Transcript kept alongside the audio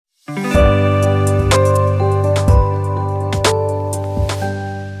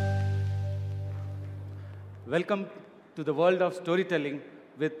Welcome to the world of storytelling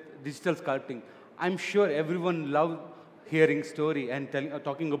with digital sculpting. I'm sure everyone loves hearing story and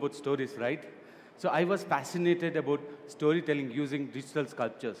talking about stories, right? So I was fascinated about storytelling using digital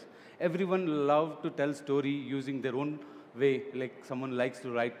sculptures. Everyone loves to tell story using their own way. Like someone likes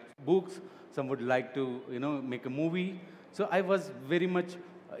to write books, some would like to, make a movie. So I was very much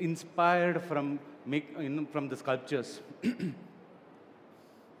inspired from the sculptures.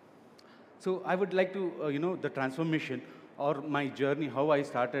 So I would like to, the transformation or my journey, how I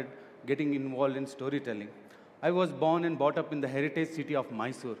started getting involved in storytelling. I was born and brought up in the heritage city of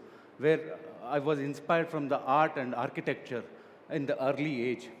Mysore, where I was inspired from the art and architecture in the early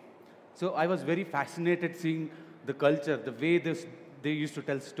age. So I was very fascinated seeing the culture, the way they used to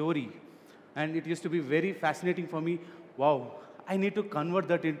tell story. And it used to be very fascinating for me. Wow, I need to convert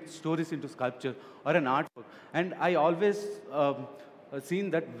that stories into sculpture or an artwork. And I always seen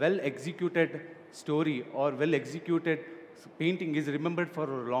that well-executed story or well-executed painting is remembered for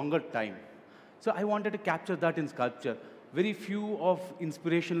a longer time. So I wanted to capture that in sculpture. Very few of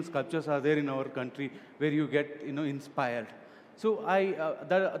inspirational sculptures are there in our country where you get, inspired. So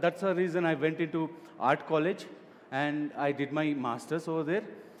that's the reason I went into art college and I did my master's over there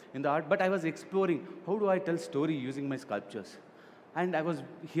in the art. But I was exploring how do I tell story using my sculptures. And I was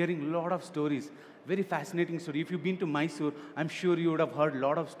hearing a lot of stories, very fascinating story. If you've been to Mysore, I'm sure you would have heard a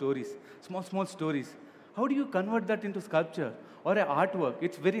lot of stories, small stories. How do you convert that into sculpture or an artwork?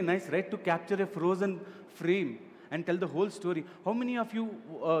 It's very nice, right, to capture a frozen frame and tell the whole story. How many of you,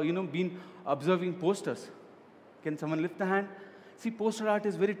 been observing posters? Can someone lift the hand? See, poster art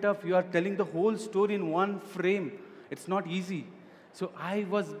is very tough. You are telling the whole story in one frame. It's not easy. So I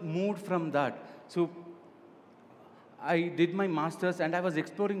was moved from that. So I did my master's and I was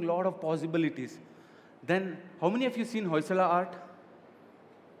exploring a lot of possibilities. Then, how many of you seen Hoysala art?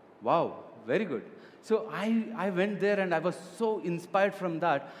 Wow, very good. So I went there and I was so inspired from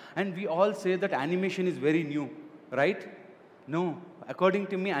that. And we all say that animation is very new, right? No, according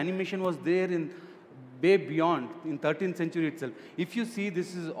to me, animation was there in way beyond, in 13th century itself. If you see,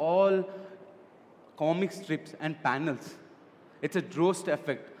 this is all comic strips and panels. It's a Drost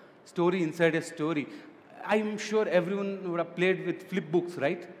effect, story inside a story. I'm sure everyone would have played with flip books,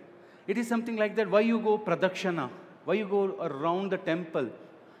 right? It is something like that. Why you go pradakshana? Why you go around the temple?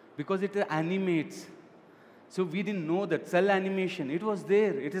 Because it animates. So we didn't know that. Cell animation, it was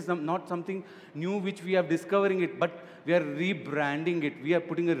there. It is not something new which we are discovering it, but we are rebranding it. We are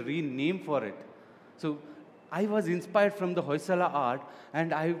putting a rename for it. So I was inspired from the Hoysala art,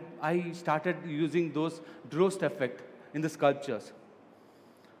 and I started using those Drost effect in the sculptures.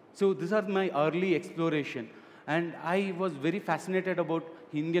 So these are my early exploration. And I was very fascinated about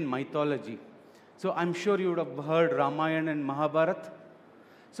Indian mythology. So I'm sure you would have heard Ramayana and Mahabharata.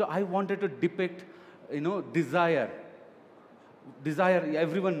 So I wanted to depict, desire. Desire,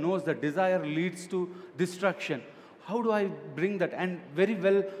 everyone knows that desire leads to destruction. How do I bring that? And very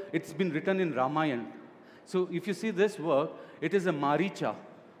well, it's been written in Ramayana. So if you see this work, it is a Maricha.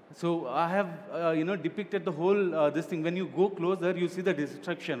 So I have, depicted the whole, this thing. When you go closer, you see the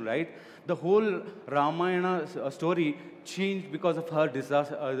destruction, right? The whole Ramayana story changed because of her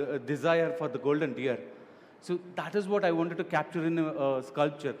desire for the golden deer. So that is what I wanted to capture in a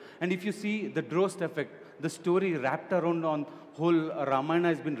sculpture. And if you see the Drost effect, the story wrapped around on whole Ramayana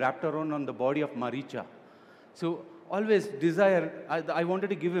has been wrapped around on the body of Maricha. So always desire, I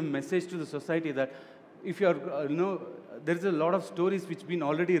wanted to give a message to the society that if you are, there's a lot of stories which have been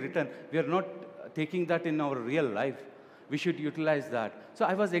already written. We are not taking that in our real life. We should utilize that. So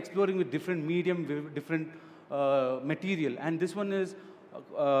I was exploring with different medium, with different material. And this one is,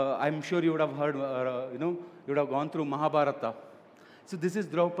 I'm sure you would have heard, you would have gone through Mahabharata. So this is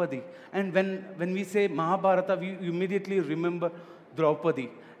Draupadi. And when we say Mahabharata, we immediately remember Draupadi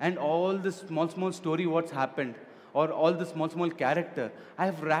and all the small story what's happened, or all the small character. I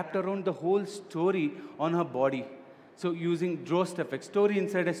have wrapped around the whole story on her body. So using Drost effect, story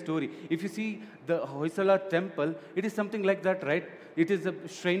inside a story. If you see the Hoysala temple, it is something like that, right? It is a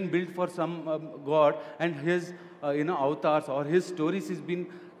shrine built for some god, and his, avatars or his stories has been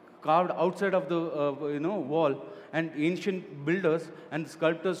carved outside of the, wall. And ancient builders and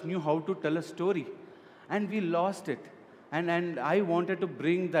sculptors knew how to tell a story. And we lost it. And I wanted to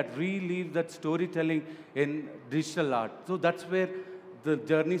bring that, relive that storytelling in digital art. So that's where the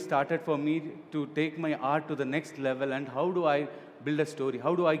journey started for me to take my art to the next level. And how do I build a story?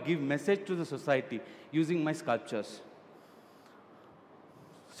 How do I give message to the society using my sculptures?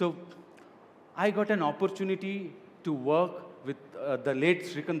 So I got an opportunity to work with the late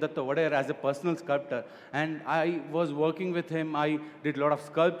Srikandatta Vadayar as a personal sculptor. And I was working with him. I did a lot of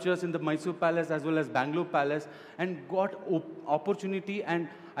sculptures in the Mysore Palace as well as Bangalore Palace, and got opportunity, and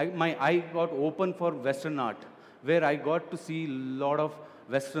my eye got open for Western art, where I got to see a lot of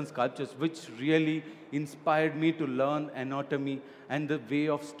Western sculptures, which really inspired me to learn anatomy and the way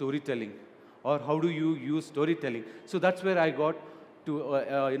of storytelling, or how do you use storytelling. So that's where I got to,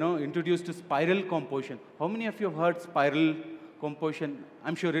 introduced to spiral composition. How many of you have heard spiral composition?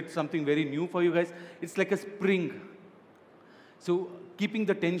 I'm sure it's something very new for you guys. It's like a spring. So keeping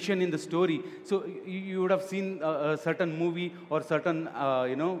the tension in the story. So you would have seen a certain movie or certain,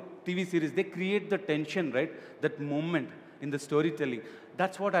 TV series. They create the tension, right? That moment in the storytelling.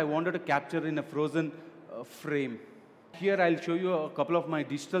 That's what I wanted to capture in a frozen frame. Here I'll show you a couple of my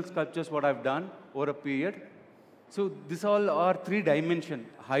digital sculptures, what I've done over a period. So this all are 3-dimension,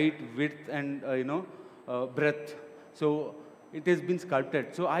 height, width, and breadth. So it has been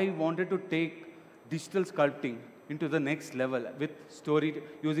sculpted. So I wanted to take digital sculpting into the next level with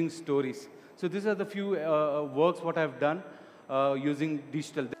using stories. So these are the few works what I've done using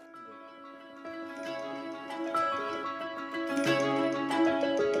digital.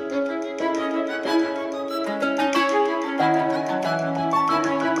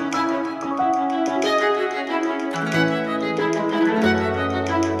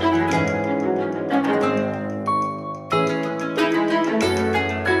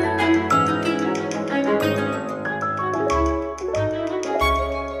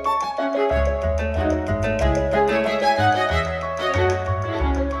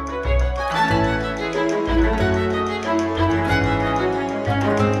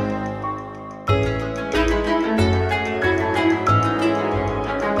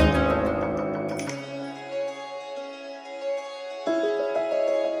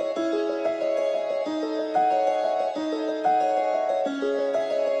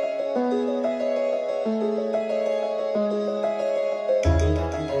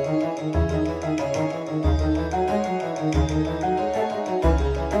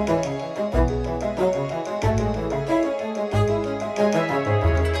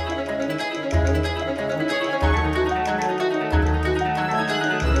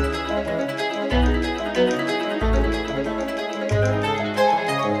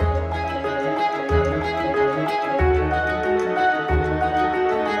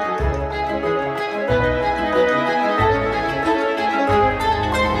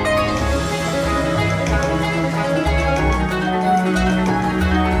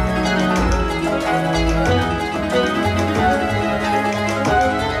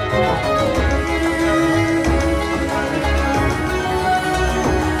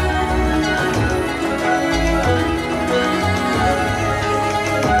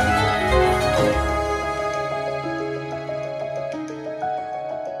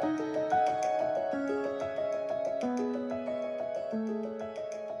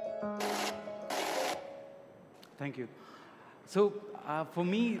 Thank you. So for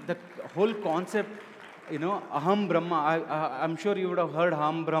me, the whole concept, Aham Brahma, I'm sure you would have heard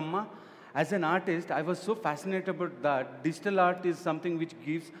Aham Brahma. As an artist, I was so fascinated about that. Digital art is something which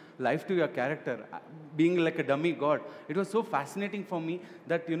gives life to your character, being like a dummy god. It was so fascinating for me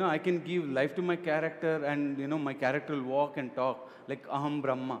that, I can give life to my character, and, my character will walk and talk like Aham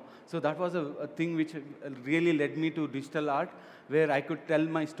Brahma. So that was a thing which really led me to digital art, where I could tell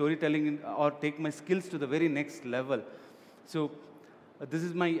my storytelling or take my skills to the very next level. So this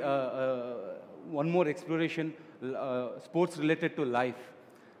is my one more exploration, sports related to life.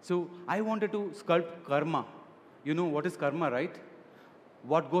 So I wanted to sculpt karma. You know what is karma, right?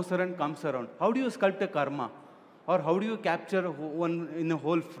 What goes around comes around. How do you sculpt a karma? Or how do you capture one in a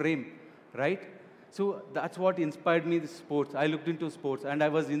whole frame, right? So that's what inspired me, the sports. I looked into sports, and I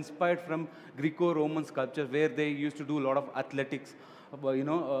was inspired from Greco-Roman sculpture, where they used to do a lot of athletics,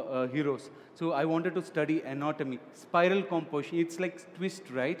 heroes. So I wanted to study anatomy, spiral composition. It's like twist,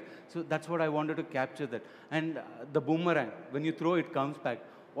 right? So that's what I wanted to capture that. And the boomerang, when you throw it, comes back.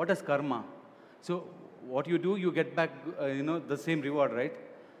 What is karma? So what you do, you get back, the same reward, right?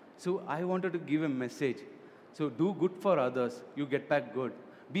 So I wanted to give a message. So do good for others, you get back good.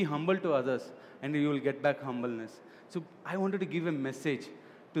 Be humble to others, and you will get back humbleness. So I wanted to give a message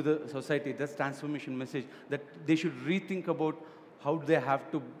to the society, that's transformation message, that they should rethink about how they have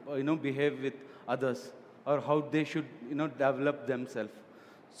to, behave with others, or how they should, develop themselves.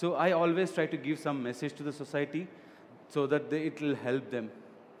 So I always try to give some message to the society so that it will help them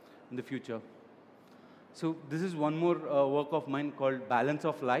in the future. So this is one more work of mine called Balance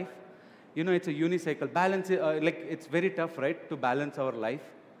of Life. It's a unicycle. Balance, it's very tough, right, to balance our life.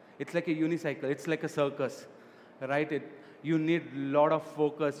 It's like a unicycle. It's like a circus, right? You need a lot of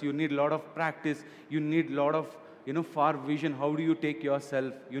focus, you need a lot of practice, you need a lot of far vision. How do you take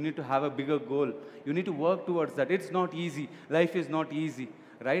yourself? You need to have a bigger goal. You need to work towards that. It's not easy. Life is not easy,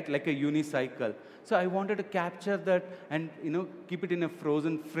 right? Like a unicycle. So I wanted to capture that and keep it in a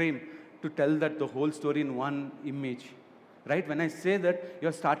frozen frame to tell that the whole story in one image. Right? When I say that, you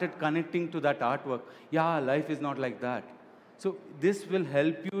have started connecting to that artwork. Yeah, life is not like that. So this will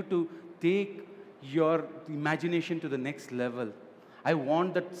help you to take your imagination to the next level. I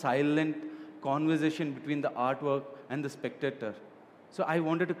want that silent conversation between the artwork and the spectator. So I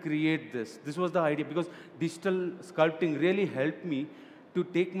wanted to create this. This was the idea, because digital sculpting really helped me to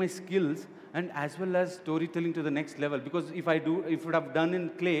take my skills and as well as storytelling to the next level. Because if I would have done in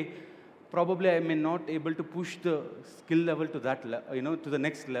clay, probably I may not able to push the skill level to that, to the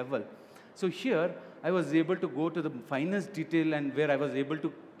next level. So here, I was able to go to the finest detail, and where I was able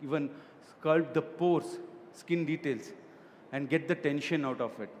to even sculpt the pores, skin details, and get the tension out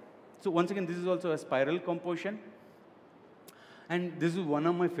of it. So once again, this is also a spiral composition. And this is one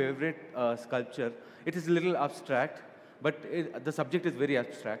of my favorite sculpture. It is a little abstract, but the subject is very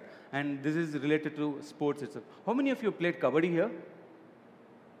abstract. And this is related to sports itself. How many of you played kabaddi here?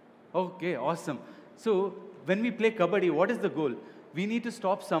 Okay, awesome. So when we play kabaddi, what is the goal? We need to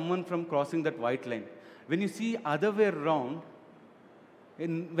stop someone from crossing that white line. When you see other way around,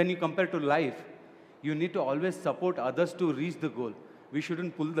 when you compare to life, you need to always support others to reach the goal. We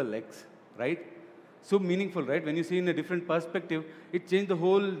shouldn't pull the legs, right? So meaningful, right? When you see in a different perspective, it changed the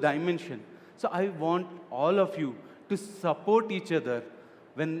whole dimension. So I want all of you to support each other.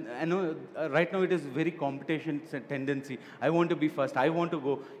 When I know right now it is very competition tendency. I want to be first. I want to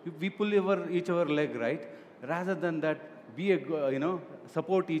go. We pull each other leg, right? Rather than that, be a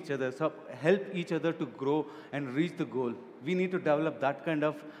support each other, help each other to grow and reach the goal. We need to develop that kind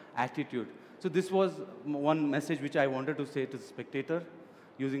of attitude. So this was one message which I wanted to say to the spectator,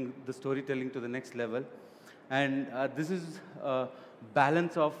 using the storytelling to the next level. And this is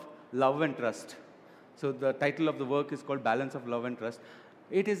balance of love and trust. So the title of the work is called Balance of Love and Trust.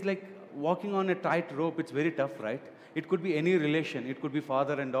 It is like walking on a tight rope. It's very tough, right? It could be any relation. It could be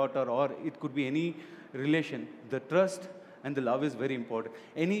father and daughter, or it could be any relation. The trust and the love is very important.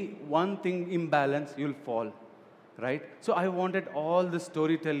 Any one thing imbalance, you'll fall, right? So I wanted all the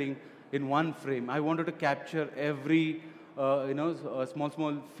storytelling in one frame. I wanted to capture every,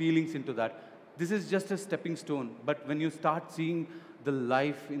 small feelings into that. This is just a stepping stone, but when you start seeing the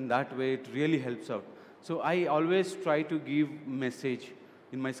life in that way, it really helps out. So I always try to give message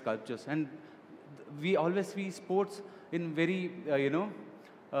in my sculptures, and we always see sports in very,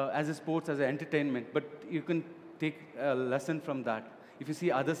 as a sports, as an entertainment, but you can take a lesson from that. If you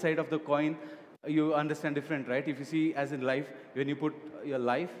see other side of the coin, you understand different, right? If you see as in life, when you put your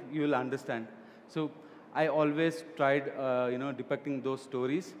life, you will understand. So I always tried, depicting those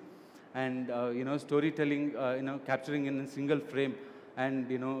stories, and storytelling, capturing in a single frame, and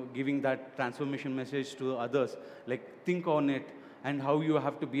giving that transformation message to others. Like, think on it, and how you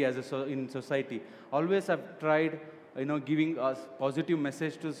have to be as in society. Always I've tried, giving a positive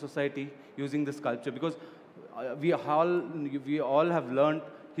message to society using the sculpture, because we all have learned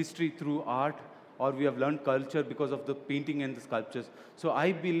history through art, or we have learned culture because of the painting and the sculptures. So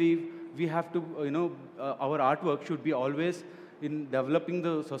I believe we have to, our artwork should be always in developing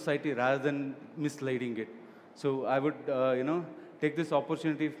the society rather than misleading it. So I would, take this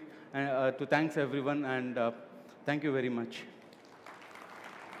opportunity to thank everyone, and thank you very much.